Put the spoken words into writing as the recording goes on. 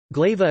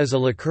Glayva is a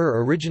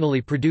liqueur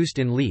originally produced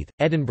in Leith,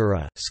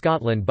 Edinburgh,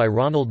 Scotland by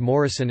Ronald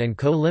Morrison &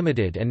 Co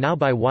Limited and now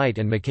by White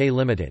 & Mackay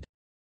Limited.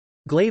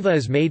 Glayva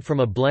is made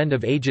from a blend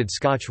of aged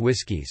Scotch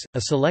whiskies,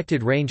 a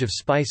selected range of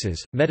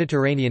spices,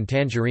 Mediterranean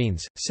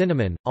tangerines,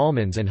 cinnamon,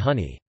 almonds and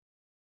honey.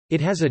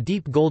 It has a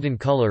deep golden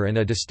color and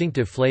a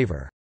distinctive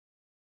flavor.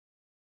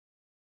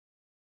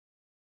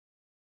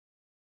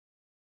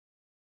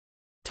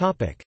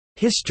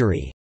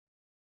 History.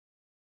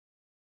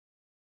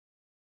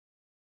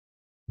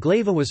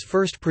 Glayva was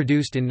first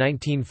produced in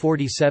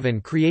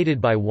 1947,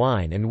 created by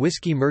wine and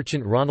whiskey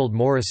merchant Ronald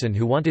Morrison,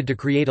 who wanted to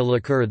create a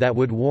liqueur that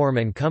would warm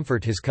and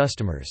comfort his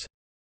customers.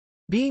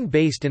 Being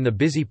based in the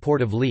busy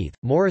port of Leith,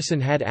 Morrison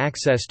had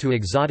access to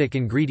exotic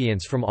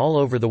ingredients from all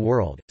over the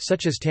world,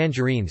 such as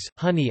tangerines,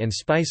 honey and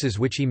spices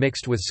which he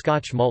mixed with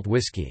Scotch malt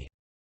whiskey.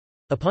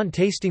 Upon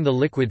tasting the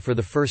liquid for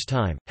the first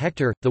time,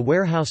 Hector, the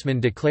warehouseman,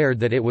 declared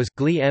that it was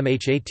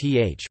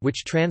Glayva,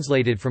 which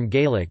translated from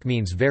Gaelic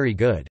means very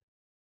good.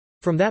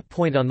 From that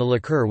point on, the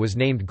liqueur was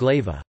named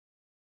Glayva.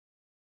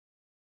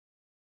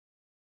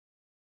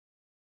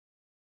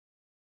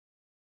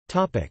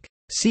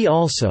 See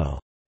also: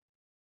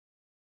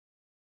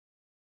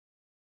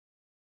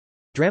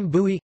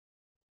 Drambuie,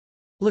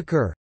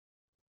 liqueur,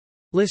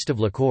 List of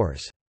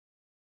liqueurs.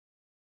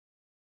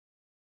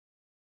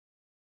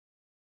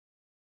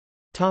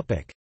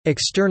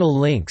 External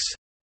links: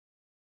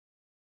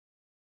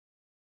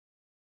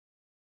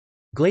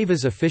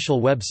 Glayva's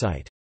official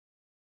website.